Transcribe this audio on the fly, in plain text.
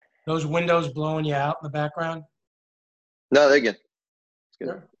Those windows blowing you out in the background? No, they're good. It's good.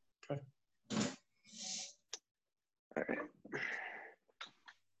 Sure. Okay. All right.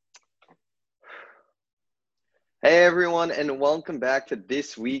 Hey, everyone, and welcome back to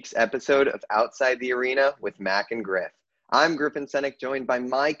this week's episode of Outside the Arena with Mac and Griff. I'm Griffin Senek, joined by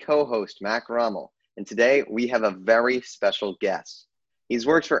my co-host, Mac Rommel, and today we have a very special guest. He's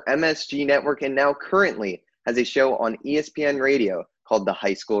worked for MSG Network and now currently has a show on ESPN Radio called The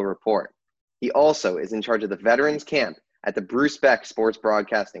High School Report. He also is in charge of the Veterans Camp at the Bruce Beck Sports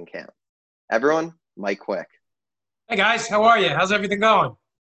Broadcasting Camp. Everyone, Mike Quick. Hey, guys. How are you? How's everything going?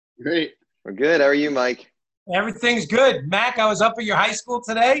 Great. We're good. How are you, Mike? Everything's good. Mac, I was up at your high school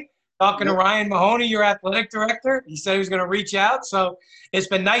today talking to Ryan Mahoney, your athletic director. He said he was going to reach out. So it's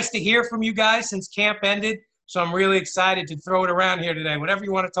been nice to hear from you guys since camp ended. So I'm really excited to throw it around here today. Whatever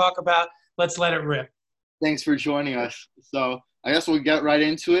you want to talk about, let's let it rip. Thanks for joining us. So I guess we'll get right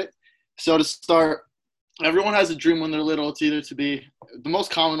into it. So to start, everyone has a dream when they're little. It's either to be – the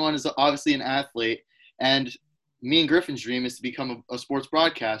most common one is obviously an athlete. And me and Griffin's dream is to become a sports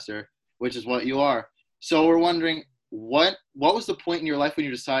broadcaster, which is what you are. So we're wondering, what was the point in your life when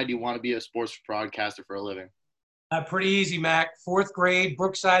you decided you want to be a sports broadcaster for a living? Pretty easy, Mac. 4th grade,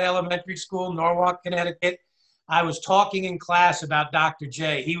 Brookside Elementary School, Norwalk, Connecticut. I was talking in class about Dr.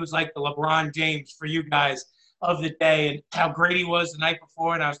 J. He was like the LeBron James for you guys of the day and how great he was the night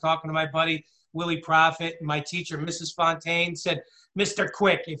before. And I was talking to my buddy, Willie Prophet, and my teacher, Mrs. Fontaine, said, Mr.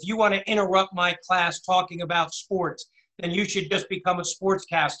 Quick, if you want to interrupt my class talking about sports, then you should just become a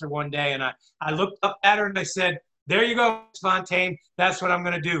sportscaster one day. And I looked up at her and I said, there you go, Ms. Fontaine. That's what I'm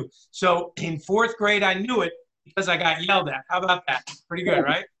going to do. So in 4th grade, I knew it because I got yelled at. How about that? Pretty good,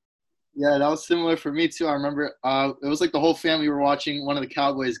 right? Yeah, that was similar for me too. I remember it was like the whole family were watching one of the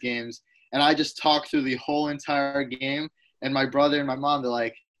Cowboys games, and I just talked through the whole entire game. And my brother and my mom, they're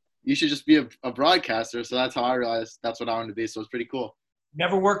like, you should just be a broadcaster. So that's how I realized that's what I wanted to be. So it's pretty cool.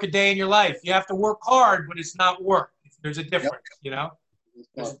 Never work a day in your life. You have to work hard, but it's not work. There's a difference, you know?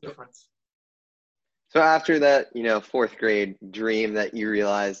 There's a difference. So after that, 4th grade dream that you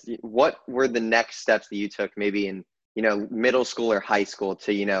realized, what were the next steps that you took maybe in, middle school or high school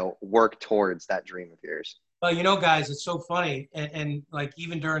to, work towards that dream of yours? Well, guys, it's so funny. And like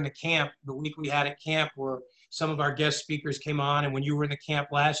even during the camp, the week we had at camp where some of our guest speakers came on, and when you were in the camp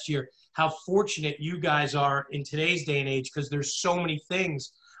last year, how fortunate you guys are in today's day and age because there's so many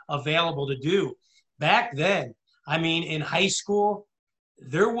things available to do. Back then, I mean, in high school,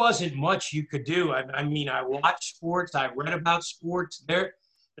 there wasn't much you could do. I mean, I watched sports. I read about sports. There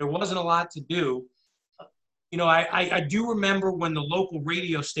wasn't a lot to do. I do remember when the local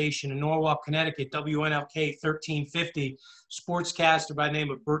radio station in Norwalk, Connecticut, WNLK 1350, sportscaster by the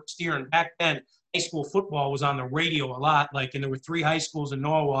name of Bert Steer. And back then, high school football was on the radio a lot. And there were 3 high schools in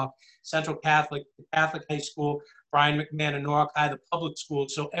Norwalk, Central Catholic, the Catholic High School, Brian McMahon and Norwalk High, the public school.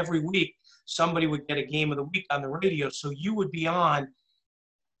 So every week, somebody would get a game of the week on the radio. So you would be on,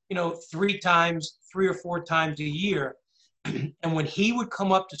 3 or 4 times a year. And when he would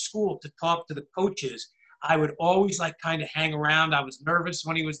come up to school to talk to the coaches, I would always kind of hang around. I was nervous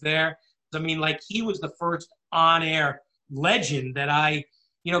when he was there. I mean, he was the first on-air legend that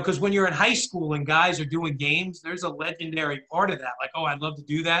because when you're in high school and guys are doing games, there's a legendary part of that. Oh, I'd love to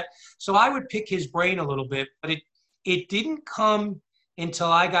do that. So I would pick his brain a little bit, but it didn't come until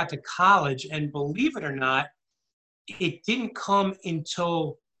I got to college. And believe it or not, it didn't come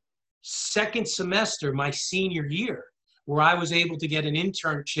until 2nd semester, my senior year, where I was able to get an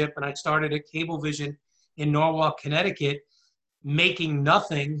internship, and I started at Cablevision in Norwalk, Connecticut, making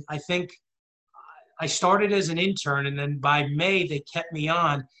nothing. I think I started as an intern, and then by May, they kept me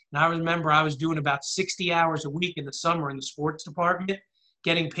on. And I remember I was doing about 60 hours a week in the summer in the sports department,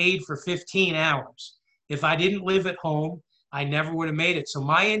 getting paid for 15 hours. If I didn't live at home, I never would have made it. So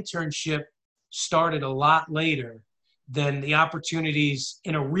my internship started a lot later than the opportunities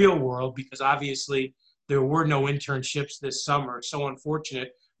in a real world, because obviously there were no internships this summer. So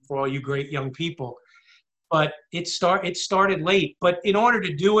unfortunate for all you great young people. But it started late. But in order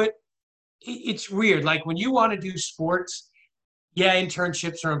to do it, it's weird. When you want to do sports, yeah,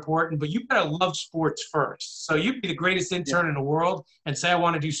 internships are important, but you got to love sports first. So you can be the greatest intern in the world and say, I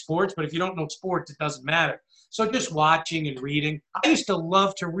want to do sports, but if you don't know sports, it doesn't matter. So just watching and reading. I used to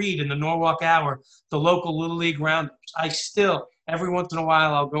love to read in the Norwalk Hour, the local Little League roundups. I still, every once in a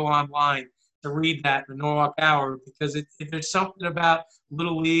while, I'll go online to read that in the Norwalk Hour because there's something about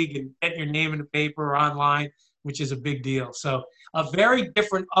Little League and getting your name in the paper or online, which is a big deal. So a very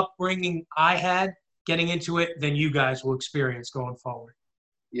different upbringing I had getting into it than you guys will experience going forward.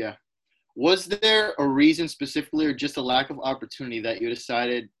 Yeah. Was there a reason specifically or just a lack of opportunity that you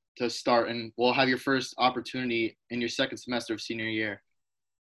decided to start and will have your first opportunity in your second semester of senior year?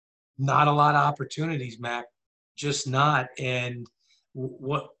 Not a lot of opportunities, Mac. Just not. And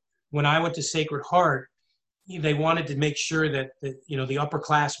what when I went to Sacred Heart, they wanted to make sure that the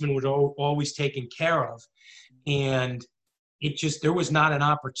upperclassmen were always taken care of, and there was not an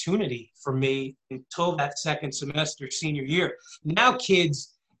opportunity for me until that second semester senior year. Now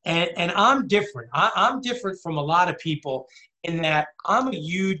kids, and I'm different. I'm different from a lot of people in that I'm a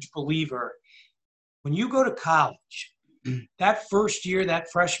huge believer. When you go to college, that first year,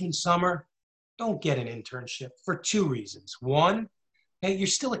 that freshman summer, don't get an internship for two reasons. One, hey, you're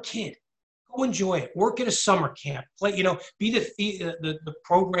still a kid. Go enjoy it. Work at a summer camp. Play, be the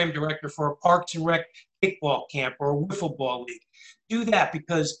program director for a Parks and Rec kickball camp or a wiffle ball league. Do that,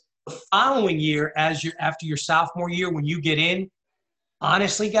 because the following year, after your sophomore year, when you get in,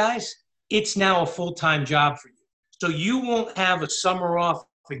 honestly, guys, it's now a full-time job for you. So you won't have a summer off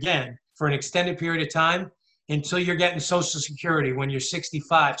again for an extended period of time until you're getting Social Security when you're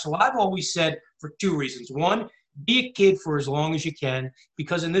 65. So I've always said, for two reasons. One, be a kid for as long as you can,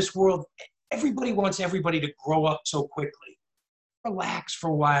 because in this world, everybody wants everybody to grow up so quickly. Relax for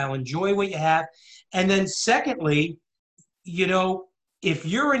a while, enjoy what you have. And then secondly, if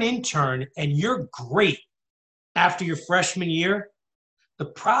you're an intern and you're great after your freshman year, the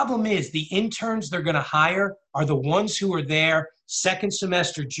problem is the interns they're going to hire are the ones who are there second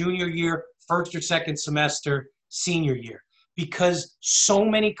semester, junior year, first or second semester, senior year. Because so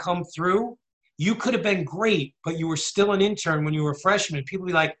many come through, you could have been great, but you were still an intern when you were a freshman. People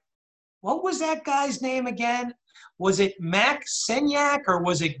be like, what was that guy's name again? Was it Mac Senyak or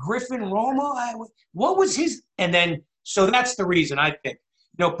was it Griffin Romo? What was his? And then, so that's the reason I think,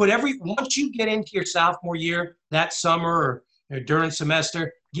 once you get into your sophomore year, that summer or during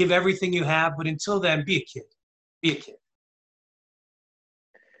semester, give everything you have. But until then, be a kid. Be a kid.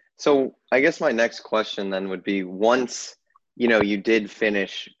 So I guess my next question then would be, once, you did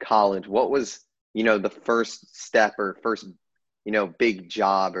finish college, what was, the first step or first, big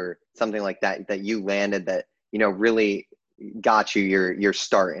job or something like that you landed that, really got you your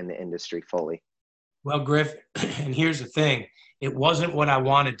start in the industry fully? Well, Griff, and here's the thing. It wasn't what I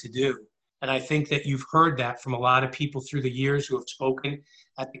wanted to do. And I think that you've heard that from a lot of people through the years who have spoken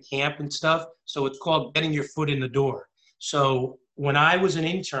at the camp and stuff. So it's called getting your foot in the door. So when I was an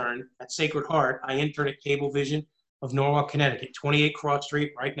intern at Sacred Heart, I interned at Cablevision of Norwalk, Connecticut, 28 Cross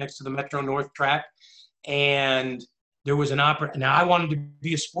Street, right next to the Metro North track. And there was now I wanted to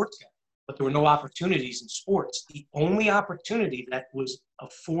be a sports guy, but there were no opportunities in sports. The only opportunity that was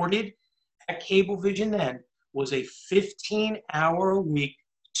afforded at Cablevision then was a 15-hour-a-week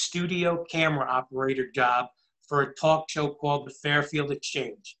studio camera operator job for a talk show called the Fairfield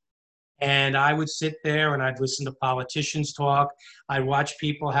Exchange. And I would sit there and I'd listen to politicians talk. I'd watch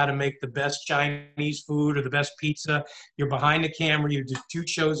people how to make the best Chinese food or the best pizza. You're behind the camera, you do 2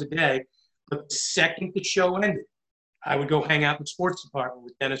 shows a day. But the second the show ended, I would go hang out in the sports department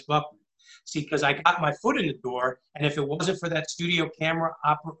with Dennis Buckman. See, because I got my foot in the door, and if it wasn't for that studio camera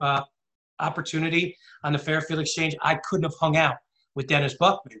opportunity on the Fairfield Exchange, I couldn't have hung out with Dennis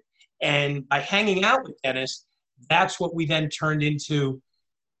Buckman. And by hanging out with Dennis, that's what we then turned into.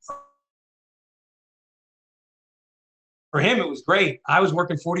 For him, it was great. I was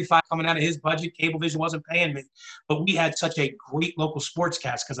working 45 coming out of his budget. Cablevision wasn't paying me. But we had such a great local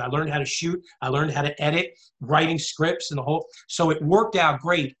sportscast because I learned how to shoot. I learned how to edit, writing scripts, and the whole. So it worked out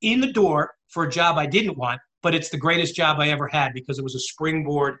great in the door for a job I didn't want, but it's the greatest job I ever had because it was a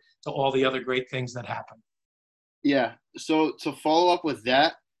springboard to all the other great things that happened. Yeah. So to follow up with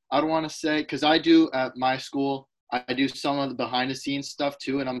that, I'd want to say, because I do at my school, I do some of the behind-the-scenes stuff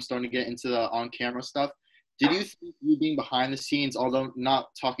too, and I'm starting to get into the on-camera stuff. Did you think you being behind the scenes, although not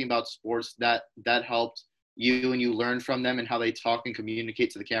talking about sports, that helped you and you learned from them and how they talk and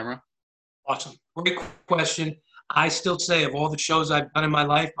communicate to the camera? Awesome. Great question. I still say of all the shows I've done in my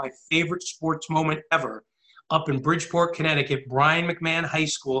life, my favorite sports moment ever, up in Bridgeport, Connecticut, Brian McMahon High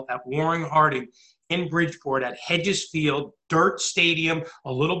School at Warren Harding in Bridgeport at Hedges Field, dirt stadium,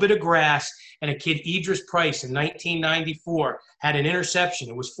 a little bit of grass, and a kid, Idris Price, in 1994, had an interception.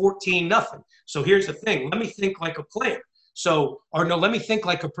 It was 14-0. So here's the thing. Let me think like a player. Let me think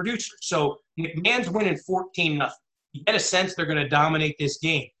like a producer. So McMahon's winning 14-0. You get a sense they're going to dominate this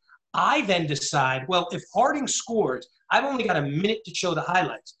game. I then decide, well, if Harding scores, I've only got a minute to show the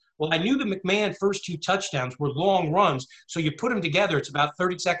highlights. Well, I knew the McMahon first 2 touchdowns were long runs, so you put them together, it's about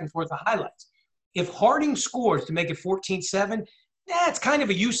 30 seconds worth of highlights. If Harding scores to make it 14-7, that's kind of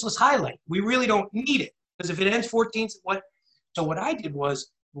a useless highlight. We really don't need it because if it ends 14, So what I did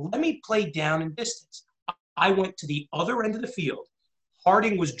was, let me play down in distance. I went to the other end of the field.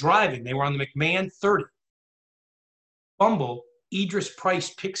 Harding was driving. They were on the McMahon 30. Fumble, Idris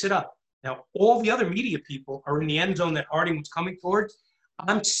Price picks it up. Now, all the other media people are in the end zone that Harding was coming towards.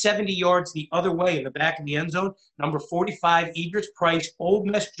 I'm 70 yards the other way in the back of the end zone. Number 45, Idris Price, Old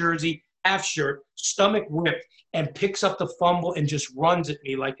Miss jersey, half shirt, stomach ripped, and picks up the fumble and just runs at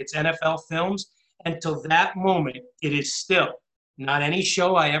me like it's NFL films. Until that moment, it is still not any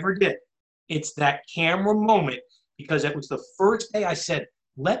show I ever did. It's that camera moment, because it was the first day I said,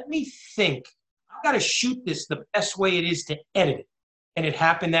 let me think. I've got to shoot this the best way it is to edit it. And it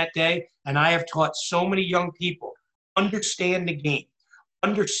happened that day. And I have taught so many young people, understand the game,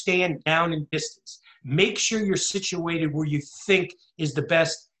 understand down and distance. Make sure you're situated where you think is the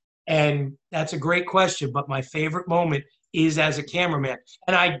best. And that's a great question. But my favorite moment is as a cameraman.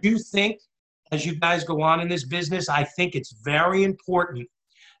 And I do think, as you guys go on in this business, I think it's very important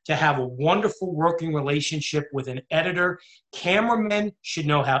to have a wonderful working relationship with an editor. Cameramen should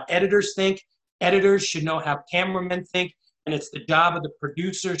know how editors think. Editors should know how cameramen think. And it's the job of the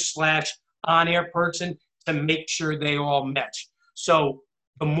producer / on-air person to make sure they all mesh. So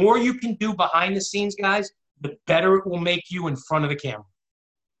the more you can do behind the scenes, guys, the better it will make you in front of the camera.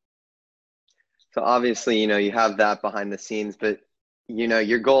 So obviously, you have that behind the scenes, but,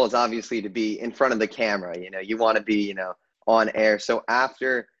 your goal is obviously to be in front of the camera. You want to be, on air. So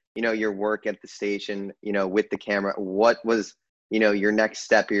after, your work at the station, with the camera, what was, your next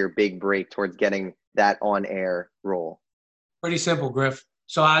step or your big break towards getting that on air role? Pretty simple, Griff.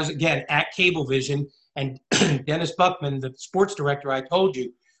 So I was, again, at Cablevision, and Dennis Buckman, the sports director I told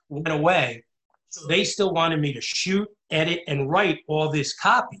you, went away. So they still wanted me to shoot, edit, and write all this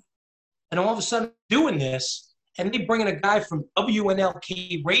copy. And all of a sudden, doing this, and they bring in a guy from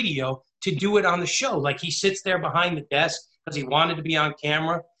WNLK radio to do it on the show. Like, he sits there behind the desk because he wanted to be on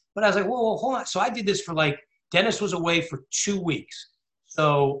camera. But I was like, whoa, hold on. So I did this for Dennis was away for 2 weeks.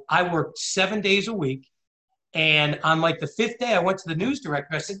 So I worked 7 days a week. And on the 5th day, I went to the news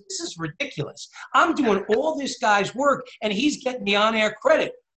director. I said, this is ridiculous. I'm doing all this guy's work, and he's getting the on-air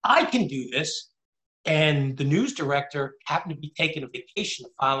credit. I can do this. And the news director happened to be taking a vacation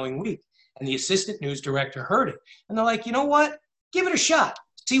the following week. And the assistant news director heard it. And they're like, you know what? Give it a shot.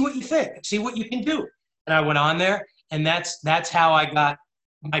 See what you think. See what you can do. And I went on there, and that's how I got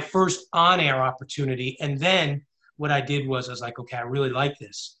my first on-air opportunity. And then what I did was I was like, okay, I really like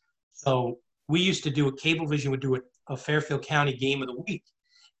this. So we used to do Cablevision would do a Fairfield County game of the week.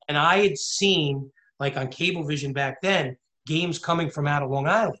 And I had seen, on Cablevision back then, games coming from out of Long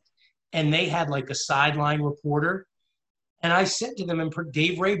Island. And they had a sideline reporter. And I said to them, and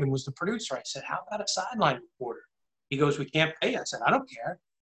Dave Rabin was the producer, I said, how about a sideline reporter? He goes, we can't pay. I said, I don't care.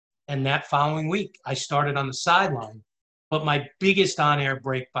 And that following week, I started on the sideline. But my biggest on-air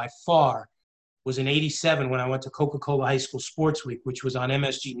break by far was in '87 when I went to Coca-Cola High School Sports Week, which was on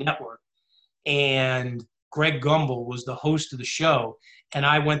MSG Network. And Greg Gumbel was the host of the show. And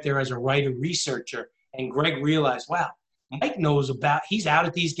I went there as a writer researcher. And Greg realized, wow, Mike knows he's out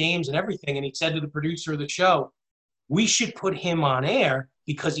at these games and everything. And he said to the producer of the show, we should put him on air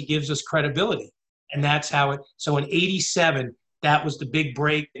because he gives us credibility. And that's how so in '87, that was the big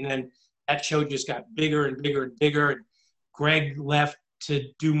break. And then that show just got bigger and bigger and bigger. And Greg left to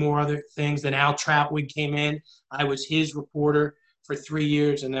do more other things. Then Al Troutwig came in. I was his reporter for 3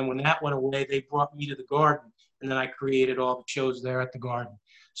 years. And then when that went away, they brought me to the Garden. And then I created all the shows there at the Garden.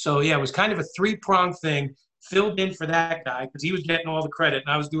 So, yeah, it was kind of a three-pronged thing. Filled in for that guy because he was getting all the credit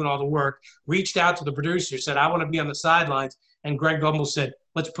and I was doing all the work. Reached out to the producer, said, I want to be on the sidelines. And Greg Gumbel said,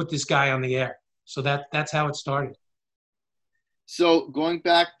 let's put this guy on the air. So that's how it started. So going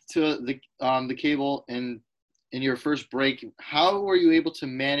back to the cable and in your first break, how were you able to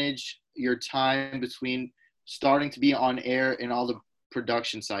manage your time between starting to be on air and all the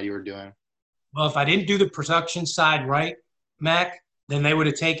production side you were doing? Well, if I didn't do the production side right, Mac, then they would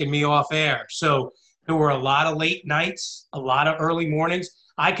have taken me off air. So there were a lot of late nights, a lot of early mornings.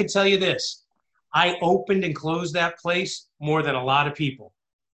 I could tell you this. I opened and closed that place more than a lot of people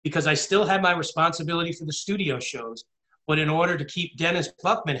because I still had my responsibility for the studio shows. But in order to keep Dennis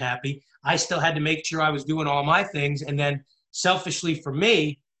Buckman happy, I still had to make sure I was doing all my things. And then selfishly for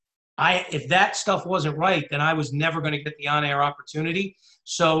me, if that stuff wasn't right, then I was never going to get the on-air opportunity.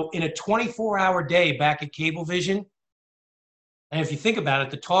 So in a 24-hour day back at Cablevision, and if you think about it,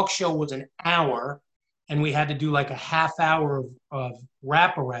 the talk show was an hour, and we had to do a half hour of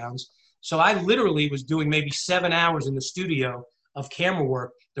wraparounds. So I literally was doing maybe 7 hours in the studio of camera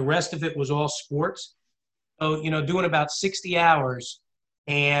work. The rest of it was all sports. So, doing about 60 hours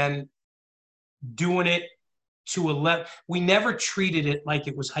and doing it to 11. We never treated it like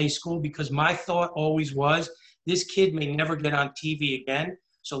it was high school because my thought always was this kid may never get on TV again.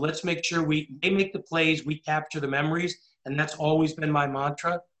 So let's make sure they make the plays, we capture the memories. And that's always been my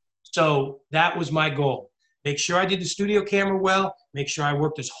mantra. So that was my goal. Make sure I did the studio camera well, make sure I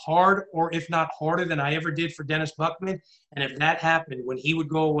worked as hard or if not harder than I ever did for Dennis Buckman. And if that happened, when he would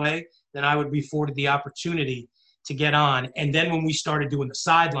go away, then I would be afforded the opportunity to get on. And then when we started doing the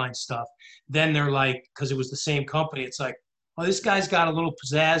sideline stuff, then they're like, because it was the same company, it's like, oh, this guy's got a little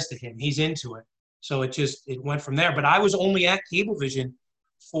pizzazz to him. He's into it. So it went from there. But I was only at Cablevision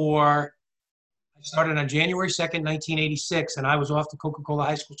I started on January 2nd, 1986, and I was off the Coca-Cola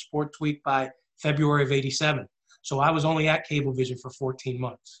High School Sports Week by February of 87. So I was only at Cablevision for 14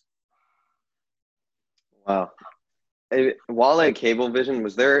 months. Wow. While at Cablevision,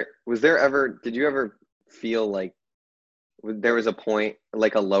 did you ever feel like there was a point,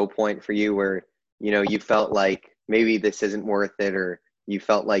 like a low point for you where, you felt like maybe this isn't worth it, or you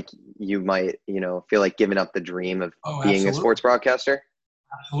felt like you might, feel like giving up the dream of being a sports broadcaster?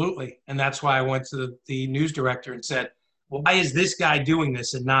 Absolutely. And that's why I went to the news director and said, why is this guy doing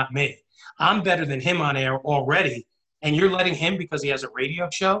this and not me? I'm better than him on air already, and you're letting him because he has a radio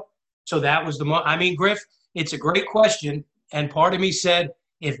show? So that was Griff, it's a great question. And part of me said,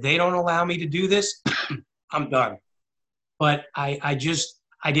 if they don't allow me to do this, I'm done. But I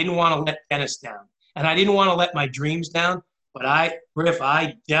didn't want to let Dennis down. And I didn't want to let my dreams down. But Griff,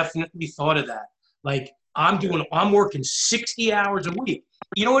 I definitely thought of that. Like, I'm working 60 hours a week.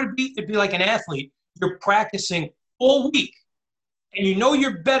 You know what it'd be? It'd be like an athlete. You're practicing all week, and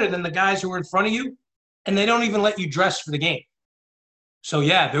you're better than the guys who are in front of you, and they don't even let you dress for the game. So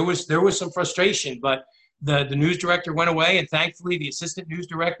yeah, there was some frustration, but the news director went away, and thankfully the assistant news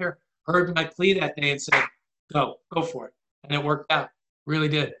director heard my plea that day and said, go for it. And it worked out. Really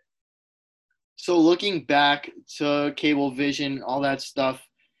did. So looking back to Cablevision, all that stuff,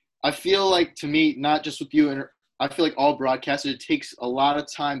 I feel like, to me, not just with you, and I feel like all broadcasters, it takes a lot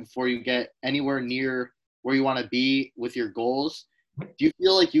of time before you get anywhere near where you want to be with your goals. Do you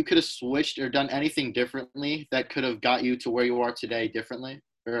feel like you could have switched or done anything differently that could have got you to where you are today differently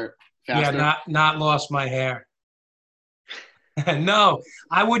or faster? Yeah, not lost my hair. No,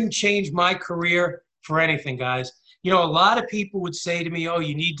 I wouldn't change my career for anything, guys. A lot of people would say to me, oh,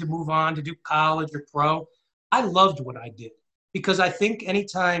 you need to move on to do college or pro. I loved what I did because I think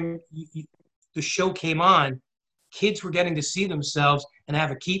anytime the show came on, kids were getting to see themselves and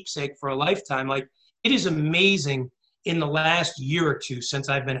have a keepsake for a lifetime. Like, it is amazing in the last year or two since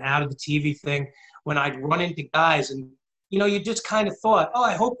I've been out of the TV thing, when I'd run into guys and, you just kind of thought, oh,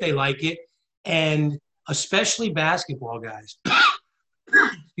 I hope they like it. And especially basketball guys,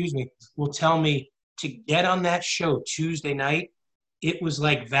 excuse me, will tell me to get on that show Tuesday night, it was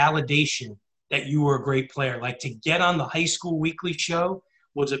like validation that you were a great player. Like, to get on the high school weekly show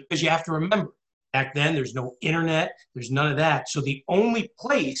was because you have to remember, back then there's no internet, there's none of that. So the only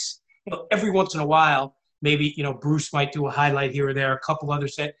place, every once in a while, maybe, Bruce might do a highlight here or there, a couple other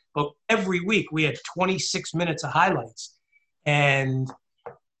set, but every week we had 26 minutes of highlights. And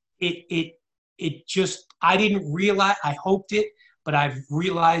it just, I didn't realize, I hoped it, but I've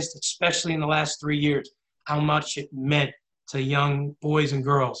realized, especially in the last 3 years, how much it meant to young boys and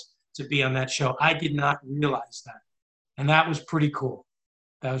girls to be on that show. I did not realize that. And that was pretty cool.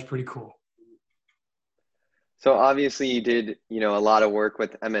 So obviously you did, a lot of work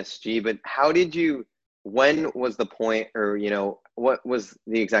with MSG, but when was the point, or, what was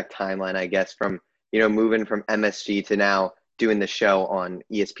the exact timeline, I guess, from, moving from MSG to now doing the show on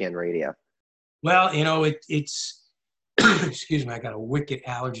ESPN Radio? Well, it's, excuse me, I got a wicked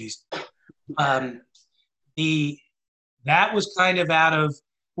allergies. That was kind of out of,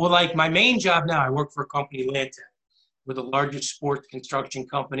 like my main job now, I work for a company, Lantec. We're the largest sports construction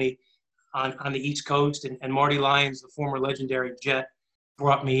company on the East Coast. And Marty Lyons, the former legendary Jet,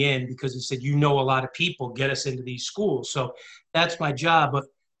 brought me in because he said, a lot of people, get us into these schools. So that's my job. But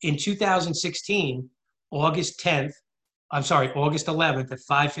in 2016, August 11th at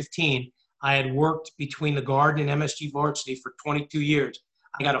 5:15, I had worked between the Garden and MSG Varsity for 22 years.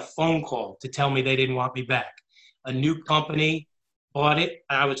 I got a phone call to tell me they didn't want me back. A new company bought it,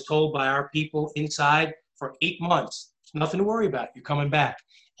 and I was told by our people inside, for 8 months, there's nothing to worry about, you're coming back.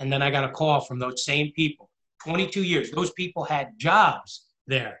 And then I got a call from those same people, 22 years. Those people had jobs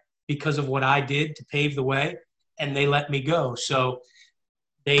there because of what I did to pave the way, and they let me go. So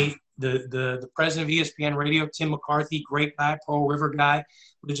the president of ESPN Radio, Tim McCarthy, great guy, Pearl River guy,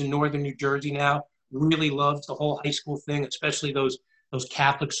 lives in northern New Jersey now, really loves the whole high school thing, especially those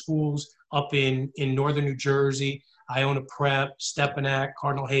Catholic schools up in northern New Jersey. Iona Prep, Stepanak,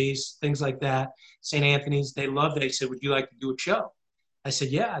 Cardinal Hayes, things like that, St. Anthony's. They loved it. They said, would you like to do a show? I said,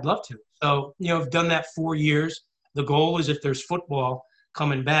 yeah, I'd love to. So, I've done that 4 years. The goal is if there's football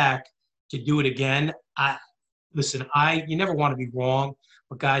coming back to do it again. You never want to be wrong,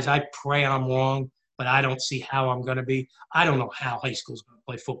 but guys, I pray I'm wrong, but I don't see how I'm going to be. I don't know how high school's going to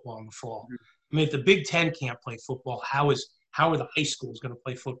play football in the fall. I mean, if the Big Ten can't play football, how are the high schools going to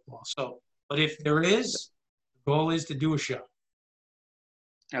play football? So, but if there is, the goal is to do a show.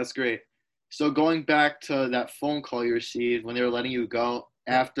 That's great. So going back to that phone call you received when they were letting you go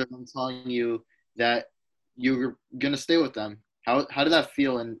after them telling you that you were going to stay with them, how did that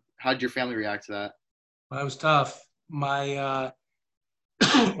feel, and how did your family react to that? Well, that was tough. My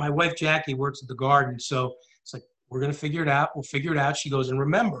my wife Jackie works at the Garden, so it's like, we're going to figure it out. We'll figure it out. She goes, and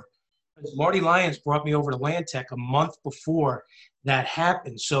remember, Marty Lyons brought me over to Land Tech a month before that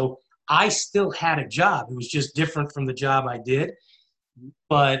happened. So I still had a job. It was just different from the job I did.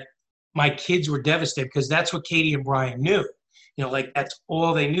 But my kids were devastated because that's what Katie and Brian knew. Like that's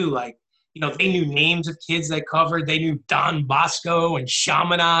all they knew. Like, they knew names of kids they covered. They knew Don Bosco and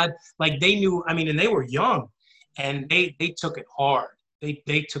Chaminade. Like they knew, and they were young and they took it hard.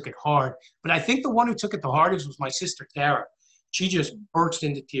 They took it hard. But I think the one who took it the hardest was my sister, Tara. She just burst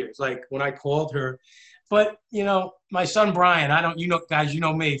into tears, like when I called her. But, my son, Brian, guys,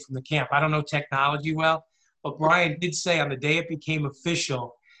 me from the camp. I don't know technology well, but Brian did say on the day it became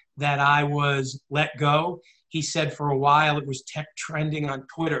official that I was let go, he said for a while it was trending on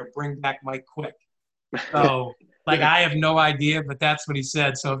Twitter, bring back Mike Quick. So, I have no idea, but that's what he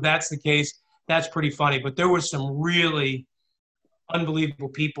said. So if that's the case, that's pretty funny. But there was some really unbelievable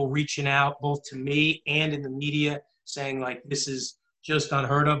people reaching out, both to me and in the media, saying like, this is just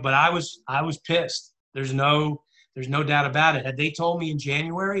unheard of. But I was pissed. There's no doubt about it. Had they told me in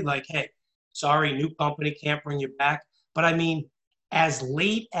January, like, hey, sorry, new company, can't bring you back. But as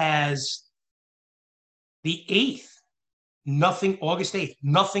late as the 8th, August 8th,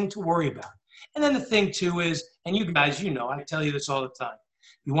 nothing to worry about. And then the thing too is, and you guys, I tell you this all the time,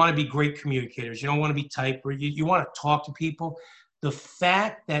 you want to be great communicators. You don't want to be type, or you want to talk to people. The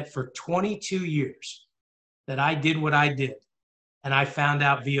fact that for 22 years that I did what I did, and I found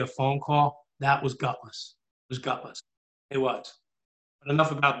out via phone call, that was gutless. It was gutless. It was. But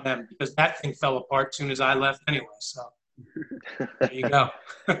enough about them, because that thing fell apart as soon as I left anyway. So there you go.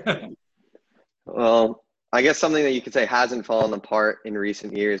 Well, I guess something that you could say hasn't fallen apart in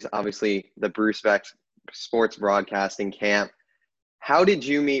recent years, obviously the Bruce Beck sports broadcasting camp. How did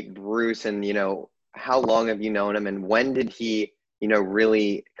you meet Bruce, and, how long have you known him, and when did he,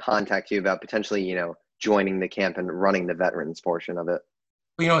 really contact you about potentially, joining the camp and running the veterans portion of it?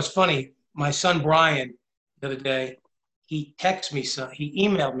 Well, it's funny. My son, Brian, the other day, he texted me he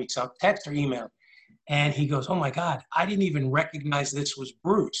emailed me some, text or email, and he goes, oh my God, I didn't even recognize this was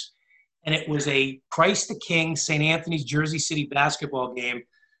Bruce. And it was a Christ the King, St. Anthony's, Jersey City basketball game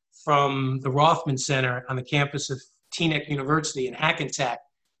from the Rothman Center on the campus of Teaneck University in Hackensack.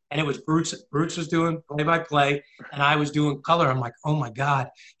 And it was Bruce. Bruce was doing play-by-play, and I was doing color. I'm like, oh my God,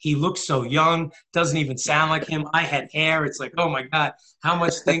 he looks so young, doesn't even sound like him. I had hair. It's like, oh my God, how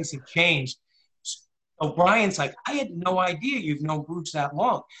much things have changed. So Brian's like, I had no idea you've known Bruce that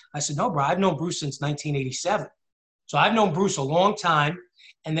long. I said, no, bro, I've known Bruce since 1987. So I've known Bruce a long time.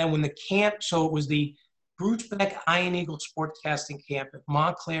 And then when the camp, so it was the Bruce Beck Iron Eagle Sportscasting Camp at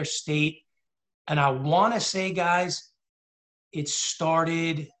Montclair State. And I want to say, guys, it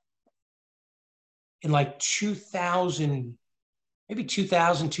started in like 2000, maybe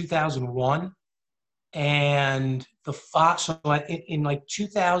 2000, 2001. And so in like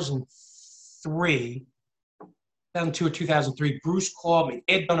 2003, 2002 or 2003, Bruce called me.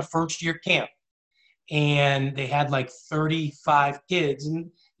 They had done a first-year camp, and they had like 35 kids. And,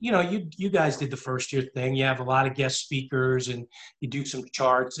 you guys did the first-year thing. You have a lot of guest speakers, and you do some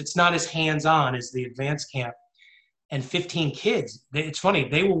charts. It's not as hands-on as the advanced camp. And 15 kids. It's funny.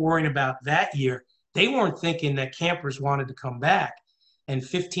 They were worrying about that year. They weren't thinking that campers wanted to come back. And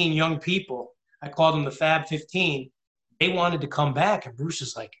 15 young people, I called them the Fab 15, they wanted to come back. And Bruce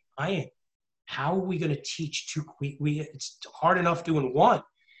is like, how are we going to teach two? It's hard enough doing one.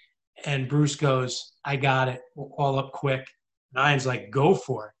 And Bruce goes, I got it. We'll call up quick. And Ian's like, go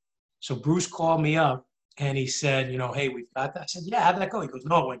for it. So Bruce called me up, and he said, hey, we've got that. I said, yeah, how'd that go? He goes,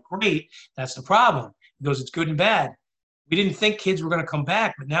 no, it went great. That's the problem. He goes, it's good and bad. We didn't think kids were going to come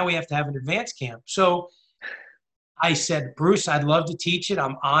back, but now we have to have an advanced camp. So I said, Bruce, I'd love to teach it.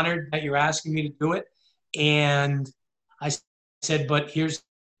 I'm honored that you're asking me to do it. And I said, but here's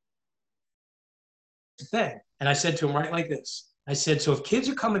the thing. And I said to him right like this. I said, so if kids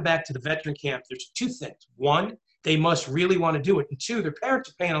are coming back to the veteran camp, there's two things. One, they must really want to do it. And two, their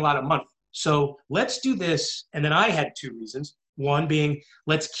parents are paying a lot of money. So let's do this. And then I had two reasons. One being,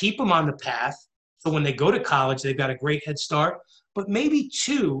 let's keep them on the path. So when they go to college, they've got a great head start. But maybe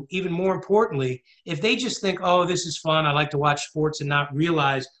two, even more importantly, if they just think, oh, this is fun, I like to watch sports and not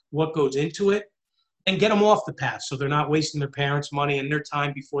realize what goes into it, and get them off the path so they're not wasting their parents' money and their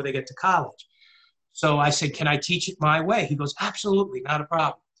time before they get to college. So I said, can I teach it my way? He goes, absolutely, not a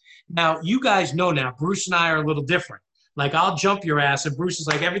problem. Now, you guys know now, Bruce and I are a little different. Like, I'll jump your ass, and Bruce is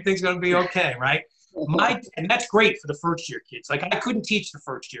like, everything's going to be okay, right? And that's great for the first-year kids. Like, I couldn't teach the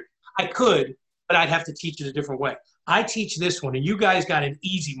first year. I could, but I'd have to teach it a different way. I teach this one, and you guys got an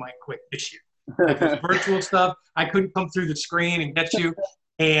easy mic quick this year. Like, with virtual stuff, I couldn't come through the screen and get you.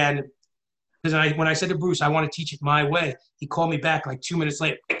 And because when I said to Bruce, I want to teach it my way, he called me back like 2 minutes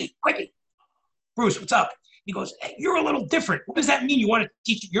later. Quickie. Bruce, what's up? He goes, hey, you're a little different. What does that mean? You want to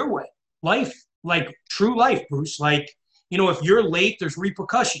teach it your way? Life, like true life, Bruce. Like, you know, if you're late, there's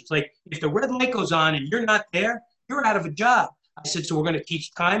repercussions. Like, if the red light goes on and you're not there, you're out of a job. I said, so we're going to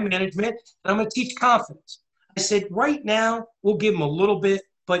teach time management, and I'm going to teach confidence. I said, right now, we'll give them a little bit,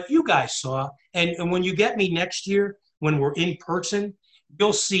 but you guys saw. And when you get me next year, when we're in person,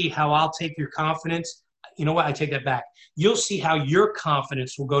 you'll see how I'll take your confidence. You know what? I take that back. You'll see how your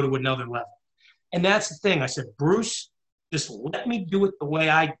confidence will go to another level. And that's the thing. I said, Bruce, just let me do it the way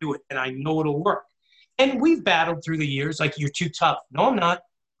I do it, and I know it'll work. And we've battled through the years like, you're too tough. No, I'm not.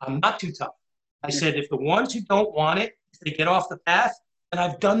 I'm not too tough. I said, if the ones who don't want it, if they get off the path, then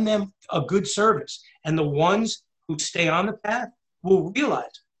I've done them a good service. And the ones who stay on the path will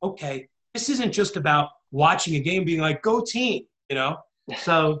realize, okay, this isn't just about watching a game being like, go team, you know?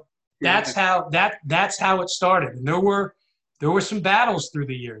 So that's how it started. And there were some battles through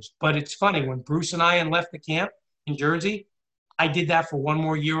the years. But it's funny, when Bruce and I left the camp in Jersey, I did that for one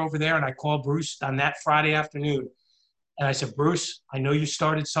more year over there, and I called Bruce on that Friday afternoon. And I said, Bruce, I know you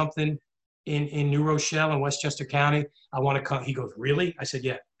started something in New Rochelle in Westchester County. I want to come. He goes, really? I said,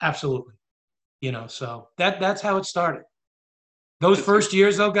 yeah, absolutely. You know, so that's how it started. Those first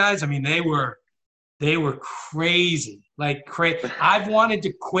years, though, guys, I mean, they were crazy, like crazy. I've wanted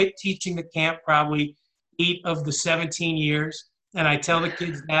to quit teaching the camp probably 8 of the 17 years. And I tell the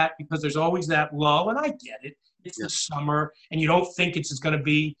kids that because there's always that lull, and I get it. It's the summer, and you don't think it's going to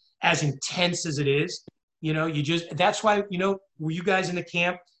be as intense as it is. You know, that's why, you know, were you guys in the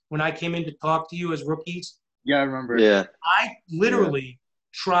camp when I came in to talk to you as rookies? Yeah, I remember. Yeah. I literally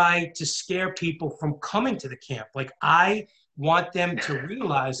try to scare people from coming to the camp. Like, I want them to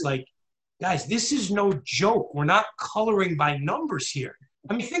realize, like, guys, this is no joke. We're not coloring by numbers here.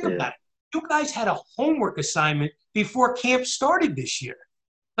 I mean, think about it. You guys had a homework assignment before camp started this year.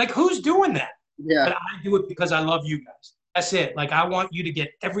 Like, who's doing that? Yeah. But I do it because I love you guys. That's it. Like, I want you to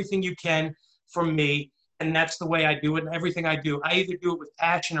get everything you can from me, and that's the way I do it. And everything I do, I either do it with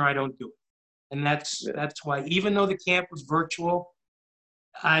passion or I don't do it. And that's why, even though the camp was virtual,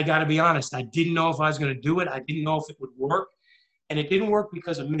 I got to be honest, I didn't know if I was going to do it. I didn't know if it would work. And it didn't work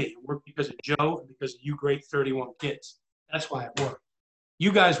because of me. It worked because of Joe and because of you great 31 kids. That's why it worked.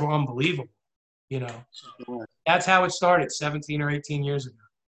 You guys were unbelievable, you know. So that's how it started 17 or 18 years ago.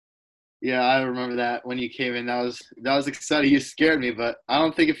 Yeah, I remember that when you came in. That was exciting. You scared me, but I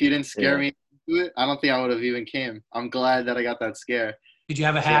don't think if you didn't scare me into it, I don't think I would have even came. I'm glad that I got that scare. Did you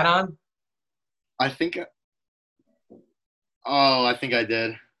have a hat on? I think I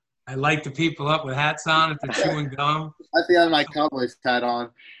did. I like the people up with hats on if they're chewing gum. I think I had my Cowboys hat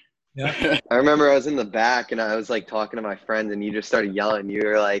on. Yeah. I remember I was in the back and I was like talking to my friend, and you just started yelling. You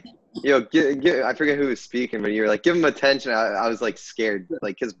were like, you know, I forget who was speaking, but you were like, give him attention. I was like scared,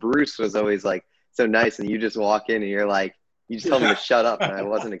 like, because Bruce was always like so nice, and you just walk in and you're like, you just tell me to shut up, and I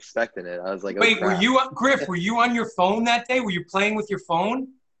wasn't expecting it. I was like, wait, crap. Griff, were you on your phone that day? Were you playing with your phone?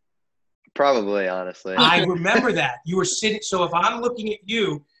 Probably, honestly. I remember that. You were sitting, so if I'm looking at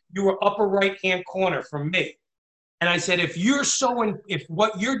you, you were upper right-hand corner from me. And I said, if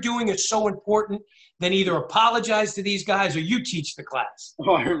what you're doing is so important, then either apologize to these guys or you teach the class.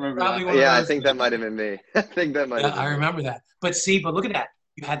 Oh, I remember that. Yeah, I think that might have been me. I remember that. But look at that.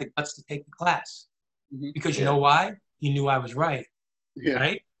 You had the guts to take the class. Because you know why? You knew I was right. Yeah.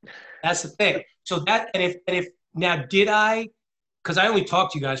 Right? That's the thing. So that, and if now did I, because I only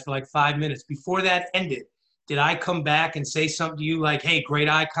talked to you guys for like 5 minutes. Before that ended, did I come back and say something to you like, hey, great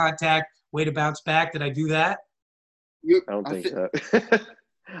eye contact, way to bounce back? Did I do that? I don't think so.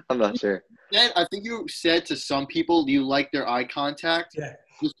 I'm not sure. I think you said to some people you like their eye contact. Yeah.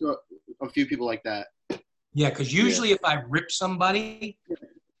 Just a few people like that. Yeah, because usually if I rip somebody,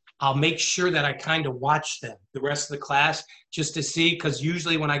 I'll make sure that I kind of watch them the rest of the class just to see, because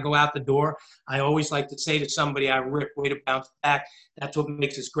usually when I go out the door, I always like to say to somebody, I rip, way to bounce back. That's what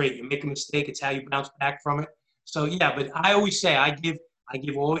makes us great. You make a mistake, it's how you bounce back from it. So yeah, but I always say I give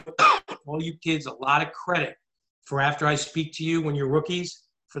all you kids a lot of credit for after I speak to you when you're rookies.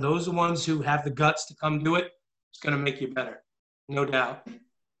 For those ones who have the guts to come do it, it's going to make you better, no doubt.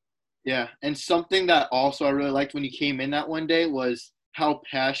 Yeah, and something that also I really liked when you came in that one day was how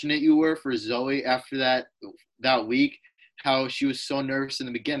passionate you were for Zoe after that week. How she was so nervous in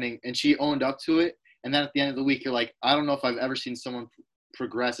the beginning, and she owned up to it. And then at the end of the week, you're like, I don't know if I've ever seen someone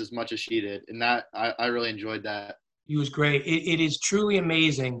progress as much as she did, and that I really enjoyed that. He was great. It is truly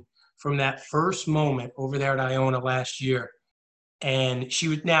amazing from that first moment over there at Iona last year. And she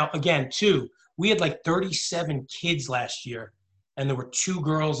was now, again, too, we had like 37 kids last year, and there were 2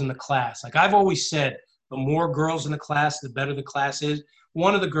 girls in the class. Like I've always said, the more girls in the class, the better the class is.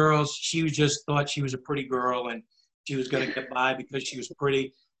 One of the girls, she was just thought she was a pretty girl and she was going to get by because she was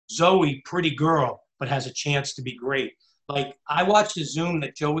pretty. Zoe, pretty girl, but has a chance to be great. Like I watched a Zoom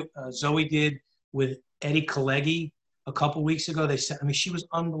that Zoe did with Eddie Kalegi a couple weeks ago. They said, I mean, she was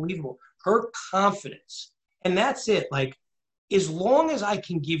unbelievable. Her confidence, and that's it. Like as long as I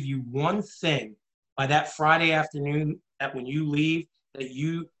can give you one thing by that Friday afternoon that when you leave that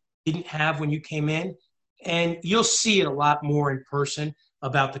you didn't have when you came in, and you'll see it a lot more in person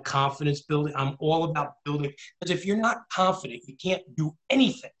about the confidence building. I'm all about building because if you're not confident, you can't do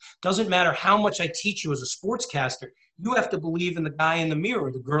anything. Doesn't matter how much I teach you as a sportscaster. You have to believe in the guy in the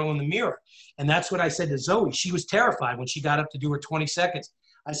mirror, the girl in the mirror. And that's what I said to Zoe. She was terrified when she got up to do her 20 seconds.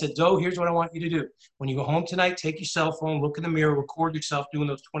 I said, Zoe, here's what I want you to do. When you go home tonight, take your cell phone, look in the mirror, record yourself doing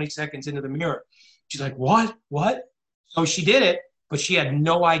those 20 seconds into the mirror. She's like, what? So she did it, but she had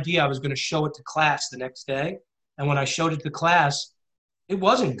no idea I was going to show it to class the next day. And when I showed it to class, it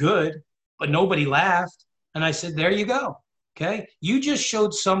wasn't good, but nobody laughed. And I said, there you go. Okay. You just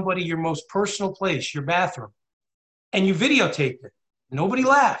showed somebody your most personal place, your bathroom, and you videotaped it. Nobody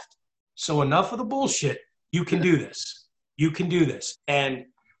laughed. So enough of the bullshit. You can do this. You can do this. And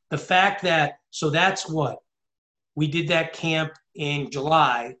the fact that, so that's what we did that camp in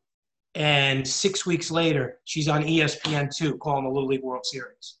July. And 6 weeks later, she's on ESPN2 calling the Little League World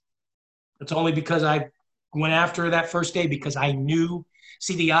Series. It's only because I went after her that first day because I knew,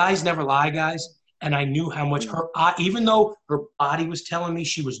 see, the eyes never lie, guys. And I knew how much even though her body was telling me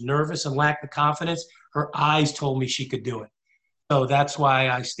she was nervous and lacked the confidence, her eyes told me she could do it. So that's why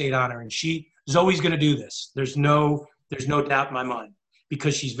I stayed on her. And Zoe's going to do this. There's no doubt in my mind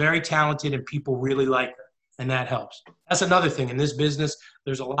because she's very talented and people really like her. And that helps. That's another thing in this business.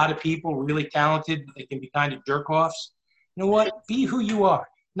 There's a lot of people really talented, but they can be kind of jerk-offs. You know what? Be who you are.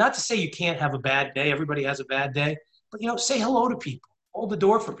 Not to say you can't have a bad day. Everybody has a bad day. But, say hello to people. Hold the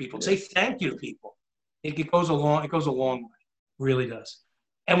door for people. Say thank you to people. It goes a long way. It really does.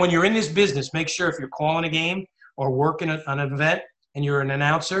 And when you're in this business, make sure if you're calling a game or working on an event and you're an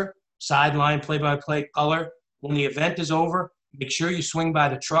announcer, sideline, play-by-play, color, when the event is over, make sure you swing by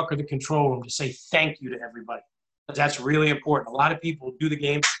the truck or the control room to say thank you to everybody. That's really important. A lot of people do the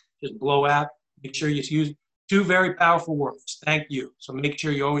game, just blow out. Make sure you use 2 very powerful words, thank you. So make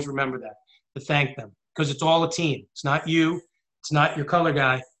sure you always remember that, to thank them, because it's all a team. It's not you. It's not your color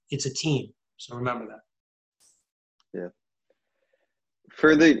guy. It's a team. So remember that. Yeah.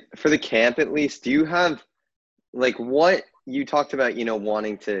 For the camp, at least, do you have, like, what you talked about,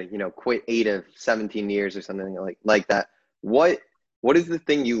 wanting to, quit 8 of 17 years or something like that. What is the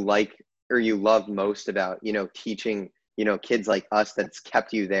thing you like or you love most about, teaching, kids like us that's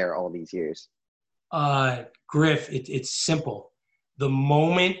kept you there all these years? Griff, it's simple. The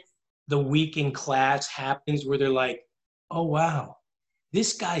moment the week in class happens where they're like, oh, wow,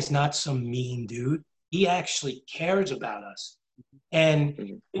 this guy's not some mean dude. He actually cares about us.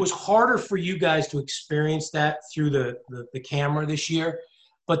 And it was harder for you guys to experience that through the camera this year.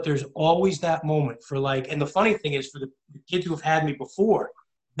 But there's always that moment for and the funny thing is for the kids who have had me before,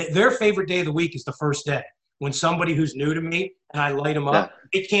 their favorite day of the week is the first day. When somebody who's new to me and I light them up,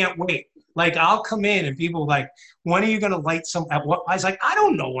 they can't wait. Like I'll come in and people are like, when are you going to light at what? I was like, I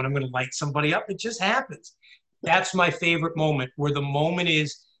don't know when I'm going to light somebody up. It just happens. That's my favorite moment where the moment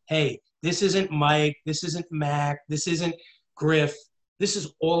is, hey, this isn't Mike. This isn't Mac. This isn't Griff. This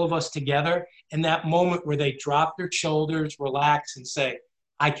is all of us together. And that moment where they drop their shoulders, relax and say,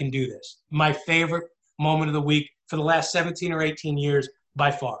 I can do this. My favorite moment of the week for the last 17 or 18 years, by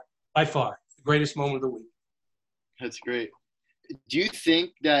far, the greatest moment of the week. That's great. Do you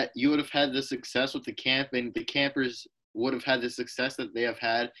think that you would have had the success with the camp and the campers would have had the success that they have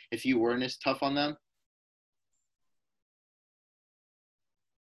had if you weren't as tough on them?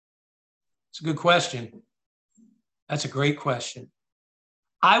 It's a good question. That's a great question.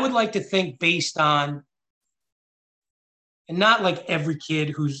 I would like to think based on and not like every kid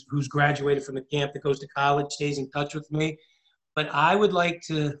who's graduated from the camp that goes to college stays in touch with me, but I would like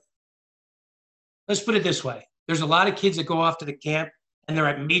to, let's put it this way. There's a lot of kids that go off to the camp and they're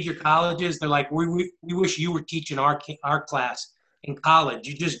at major colleges. They're like, we wish you were teaching our class in college.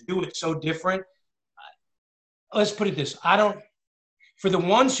 You just do it so different. Let's put it this. For the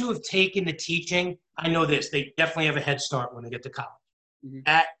ones who have taken the teaching, I know this, they definitely have a head start when they get to college. Mm-hmm.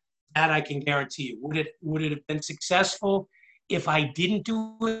 That I can guarantee you. Would it have been successful if I didn't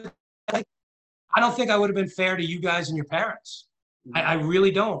do it? I don't think I would have been fair to you guys and your parents. Mm-hmm. I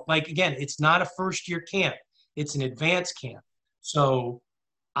really don't. Like, again, it's not a first-year camp. It's an advanced camp. So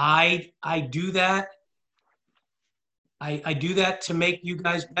I do that. I do that to make you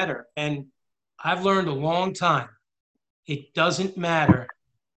guys better. And I've learned a long time. It doesn't matter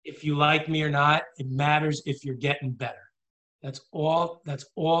if you like me or not. It matters if you're getting better. That's all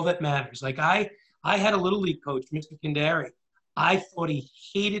that matters. Like I had a little league coach, Mr. Kindari. I thought he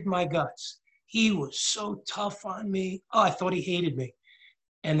hated my guts. He was so tough on me. Oh, I thought he hated me.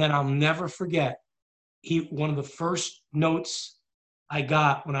 And then I'll never forget, one of the first notes I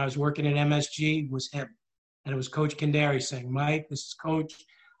got when I was working at MSG was him. And it was Coach Kindari saying, Mike, this is Coach.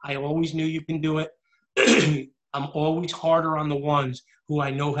 I always knew you can do it. I'm always harder on the ones who I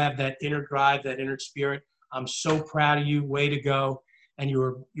know have that inner drive, that inner spirit. I'm so proud of you. Way to go. And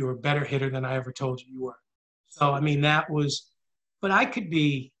you're a better hitter than I ever told you were. So, I mean, but I could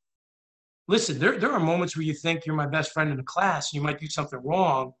be, listen, there are moments where you think you're my best friend in the class and you might do something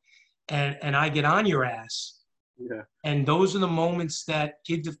wrong and I get on your ass. Yeah. And those are the moments that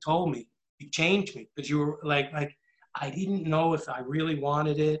kids have told me, you changed me because you were like, I didn't know if I really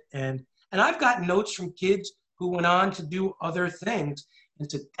wanted it. And I've gotten notes from kids who went on to do other things and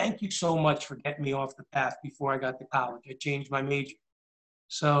said, thank you so much for getting me off the path before I got to college. I changed my major.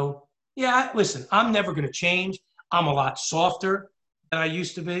 So, yeah, listen, I'm never going to change. I'm a lot softer than I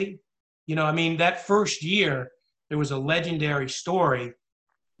used to be. You know, I mean, that first year, there was a legendary story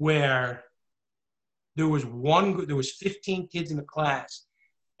where there was 15 kids in the class,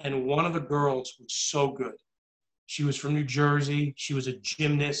 and one of the girls was so good. She was from New Jersey. She was a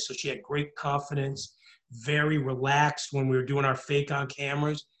gymnast, so she had great confidence, very relaxed when we were doing our fake on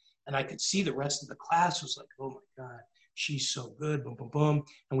cameras. And I could see the rest of the class was like, oh my God, she's so good, boom, boom, boom.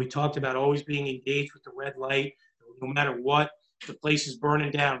 And we talked about always being engaged with the red light, no matter what, the place is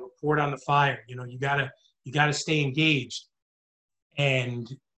burning down, report on the fire. You know, you gotta stay engaged. And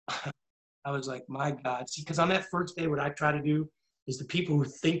I was like, my God. See, because on that first day, what I try to do is the people who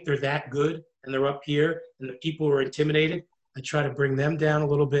think they're that good and they're up here and the people who are intimidated, I try to bring them down a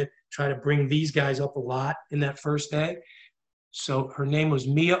little bit, try to bring these guys up a lot in that first day. So her name was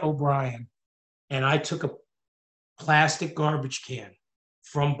Mia O'Brien. And I took a plastic garbage can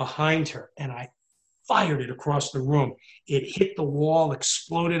from behind her and I fired it across the room. It hit the wall,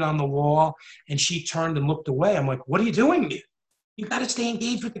 exploded on the wall, and she turned and looked away. I'm like, what are you doing, Mia? You got to stay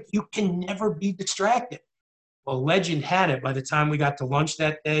engaged with it. You can never be distracted. Well, legend had it by the time we got to lunch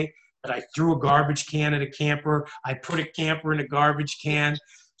that day that I threw a garbage can at a camper. I put a camper in a garbage can.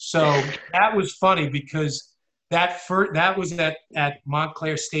 So that was funny because that was at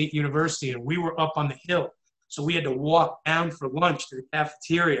Montclair State University, and we were up on the hill. So we had to walk down for lunch to the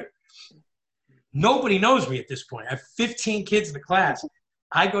cafeteria. Nobody knows me at this point. I have 15 kids in the class.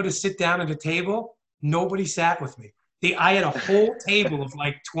 I go to sit down at a table. Nobody sat with me. I had a whole table of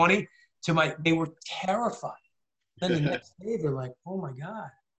like 20 they were terrified. Then the next day they're like, oh my God,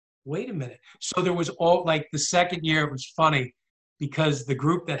 wait a minute. So there was like the second year, it was funny because the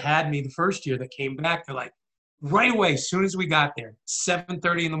group that had me the first year that came back, they're like, right away, as soon as we got there,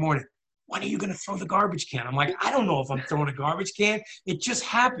 7:30 in the morning, when are you going to throw the garbage can? I'm like, I don't know if I'm throwing a garbage can. It just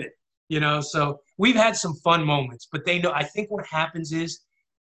happened, you know? So we've had some fun moments, but they know, I think what happens is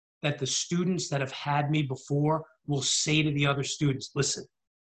that the students that have had me before will say to the other students, listen,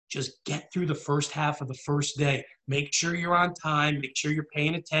 just get through the first half of the first day. Make sure you're on time. Make sure you're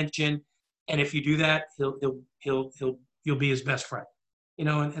paying attention. And if you do that, you'll be his best friend. You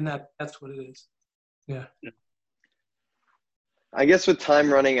know, and that's what it is. Yeah. I guess with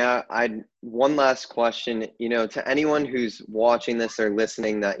time running out, one last question, you know, to anyone who's watching this or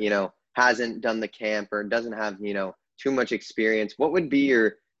listening that, you know, hasn't done the camp or doesn't have, you know, too much experience, what would be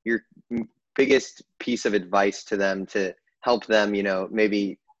your biggest piece of advice to them to help them, you know,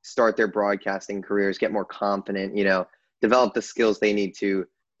 maybe start their broadcasting careers, get more confident, you know, develop the skills they need to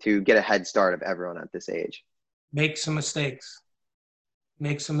get a head start of everyone at this age? Make some mistakes.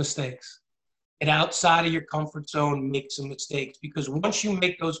 Get outside of your comfort zone, make some mistakes. Because once you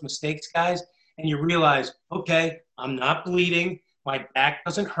make those mistakes, guys, and you realize, okay, I'm not bleeding, my back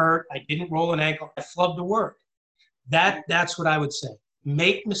doesn't hurt, I didn't roll an ankle, I flubbed a word. That's what I would say.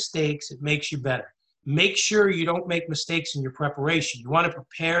 Make mistakes. It makes you better. Make sure you don't make mistakes in your preparation. You want to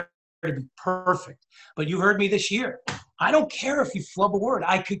prepare to be perfect. But you heard me this year. I don't care if you flub a word.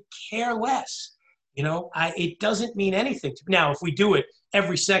 I could care less. It doesn't mean anything to me. Now, if we do it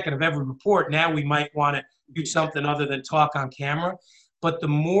every second of every report, now we might want to do something other than talk on camera. But the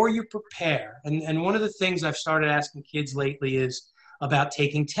more you prepare, and one of the things I've started asking kids lately is about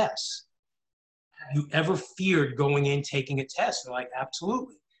taking tests. Have you ever feared going in taking a test? They're like,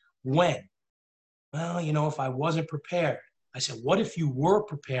 absolutely. When? Well, if I wasn't prepared. I said, what if you were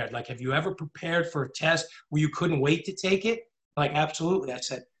prepared? Like, have you ever prepared for a test where you couldn't wait to take it? Like, absolutely. I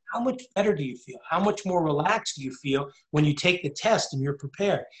said, how much better do you feel? How much more relaxed do you feel when you take the test and you're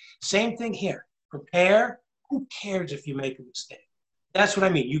prepared? Same thing here. Prepare. Who cares if you make a mistake? That's what I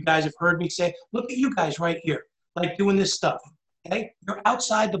mean. You guys have heard me say, look at you guys right here, like doing this stuff. Okay? You're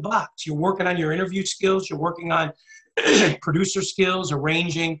outside the box. You're working on your interview skills. You're working on producer skills,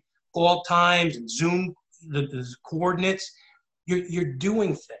 arranging call times and Zoom, the coordinates. You're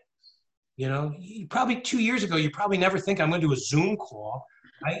doing things. Probably 2 years ago, you probably never think I'm going to do a Zoom call,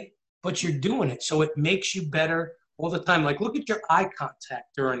 right? But you're doing it. So it makes you better all the time. Like, look at your eye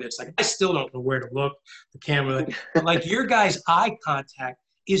contact during this. Like, I still don't know where to look, the camera. But like, your guys' eye contact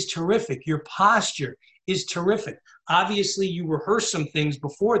is terrific. Your posture is terrific. Obviously, you rehearse some things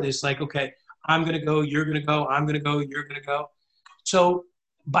before this, like, okay, I'm going to go, you're going to go, I'm going to go, you're going to go. So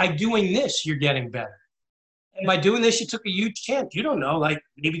by doing this, you're getting better. And by doing this, you took a huge chance. You don't know, like,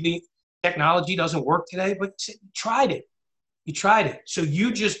 maybe the technology doesn't work today, but you tried it. You tried it. So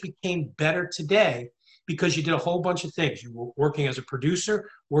you just became better today because you did a whole bunch of things. You were working as a producer,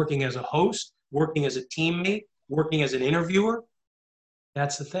 working as a host, working as a teammate, working as an interviewer.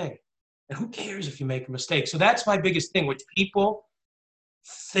 That's the thing. And who cares if you make a mistake? So that's my biggest thing, which people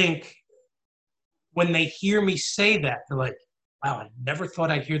think when they hear me say that, they're like, wow, I never thought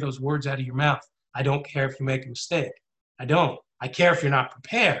I'd hear those words out of your mouth. I don't care if you make a mistake. I don't. I care if you're not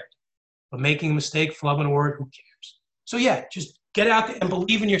prepared. But making a mistake, flubbing a word, who cares? So yeah, just get out there and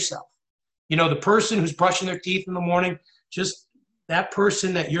believe in yourself. The person who's brushing their teeth in the morning, just that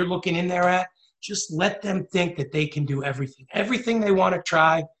person that you're looking in there at, just let them think that they can do everything. Everything they want to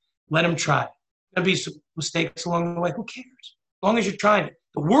try, let them try. There'll be some mistakes along the way. Who cares? As long as you're trying it.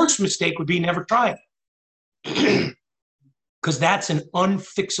 The worst mistake would be never trying it. Because that's an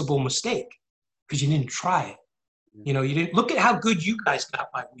unfixable mistake. Because you didn't try it. You didn't look at how good you guys got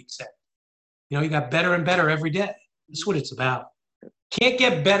by week 7. You got better and better every day. That's what it's about. Can't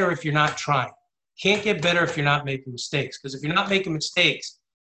get better if you're not trying. Can't get better if you're not making mistakes. Because if you're not making mistakes,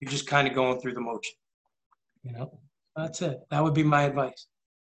 you're just kind of going through the motion. That's it. That would be my advice.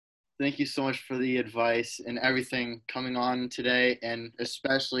 Thank you so much for the advice and everything coming on today, and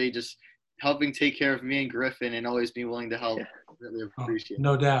especially just helping take care of me and Griffin and always being willing to help. Yeah. Really appreciate it.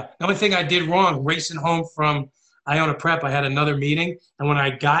 No doubt. The only thing I did wrong, racing home from Iona Prep, I had another meeting. And when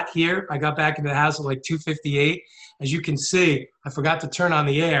I got here, I got back into the house at like 2:58. As you can see, I forgot to turn on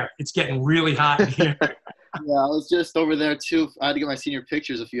the air. It's getting really hot in here. Yeah, I was just over there too. I had to get my senior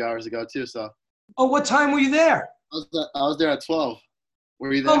pictures a few hours ago too. So. Oh, what time were you there? I was there at 12.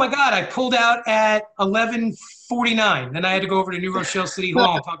 Were you there? Oh my God! I pulled out at 11:49. Then I had to go over to New Rochelle City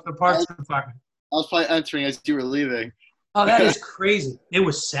Hall and talk to the Parks Department. I was probably entering as you were leaving. Oh, that is crazy. It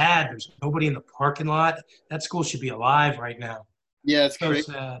was sad. There's nobody in the parking lot. That school should be alive right now. Yeah, it's so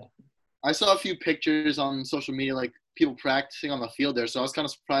crazy. Sad. I saw a few pictures on social media, like people practicing on the field there, so I was kind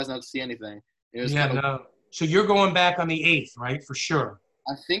of surprised not to see anything. It was no. So you're going back on the 8th, right? For sure.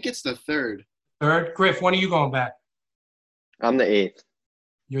 I think it's the 3rd. 3rd? Griff, when are you going back? I'm the 8th.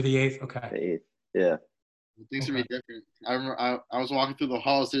 You're the 8th? Okay. The 8th, yeah. Things would be different. I remember I was walking through the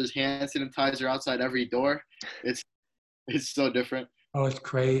halls. There's hand sanitizer outside every door. It's so different. Oh, it's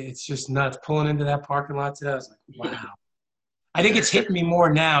crazy. It's just nuts. Pulling into that parking lot today, I was like, wow. I think it's hitting me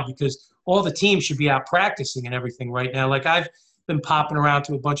more now because all the teams should be out practicing and everything right now. Like, I've been popping around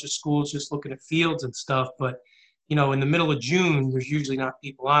to a bunch of schools just looking at fields and stuff. But, in the middle of June, there's usually not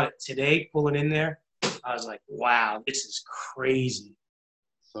people on it. Today, pulling in there, I was like, wow, this is crazy.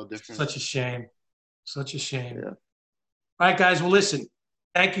 So different. Such a shame. Such a shame. Yeah. All right, guys. Well, listen,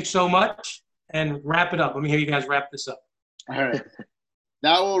 thank you so much. And wrap it up. Let me hear you guys wrap this up. All right.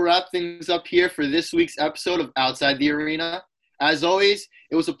 That will wrap things up here for this week's episode of Outside the Arena. As always,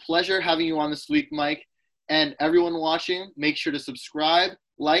 it was a pleasure having you on this week, Mike. And everyone watching, make sure to subscribe,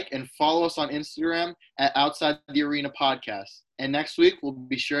 like, and follow us on Instagram at Outside the Arena Podcast. And next week, we'll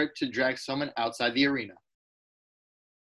be sure to drag someone outside the arena.